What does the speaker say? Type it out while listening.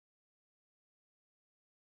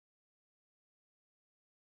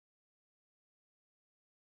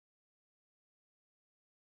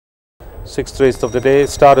Sixth race of the day.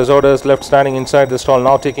 Star is orders, left standing inside the stall.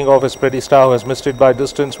 Now taking off is Pretty Star, who has missed it by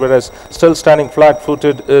distance, whereas still standing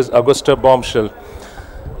flat-footed is Augusta Bombshell.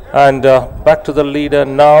 And back to the leader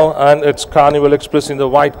now, and it's Carnival Express in the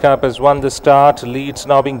white cap has won the start. Leads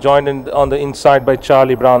now being joined on the inside by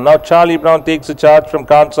Charlie Brown. Now Charlie Brown takes the charge from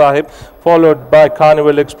Khan Sahib, followed by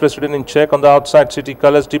Carnival Express ridden in check. On the outside, Citi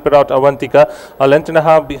Colours, deeper out Avantika. A length and a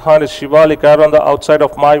half behind is Shivalik Arrow. On the outside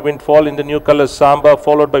of My Windfall in the new colours, Samba,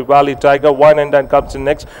 followed by Valley Tiger. Wine and Dine comes in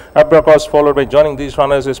next. Abracos, followed by joining these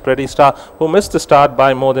runners is Pretty Star, who missed the start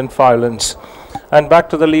by more than 5 lengths. And back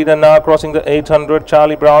to the leader now, crossing the 800.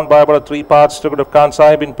 Charlie Brown by about 3 parts to of Khan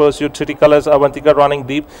Sahib in pursuit. City Colours, Avantika running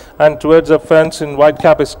deep, and towards the fence in white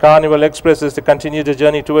cap is Carnival Express as they continue the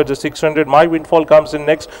journey towards the 600. My Windfall comes in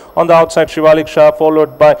next. On the outside, Shivalik Shah,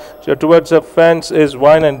 followed by towards the fence is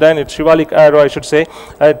Wine and Dine. It's Shivalik Arrow, I should say.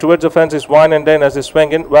 Towards the fence is Wine and Dine as they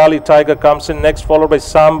swing in. Valley Tiger comes in next, followed by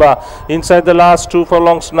Samba. Inside the last 2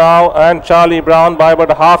 furlongs now, and Charlie Brown by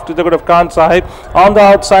about half to the good of Khan Sahib. On the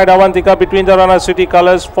outside, Avantika between the runners, City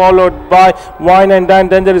Colours, followed by Wine and Dine.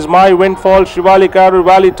 Then there is My Windfall, Shivalik Arrow,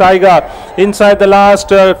 Valley Tiger. Inside the last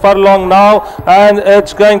furlong now, and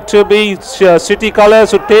it's going to be City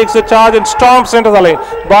Colours who takes the charge and storms into the lane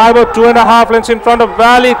by about 2.5 lengths in front of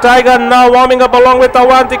Valley Tiger. Now warming up along with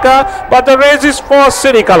Avantika, but the race is for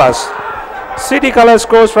City Colours. City Colours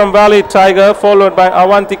scores from Valley Tiger, followed by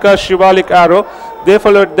Avantika, Shivalik Arrow. They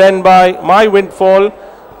followed then by My Windfall.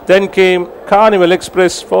 Then came Carnival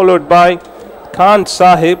Express, followed by Khan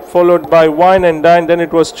Sahib, followed by Wine and Dine. Then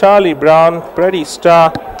it was Charlie Brown, Pretty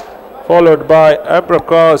Star, followed by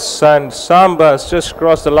Abracos, and Sambas just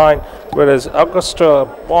crossed the line, whereas Augusta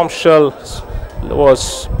Bombshell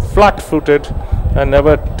was flat-footed and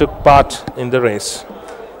never took part in the race.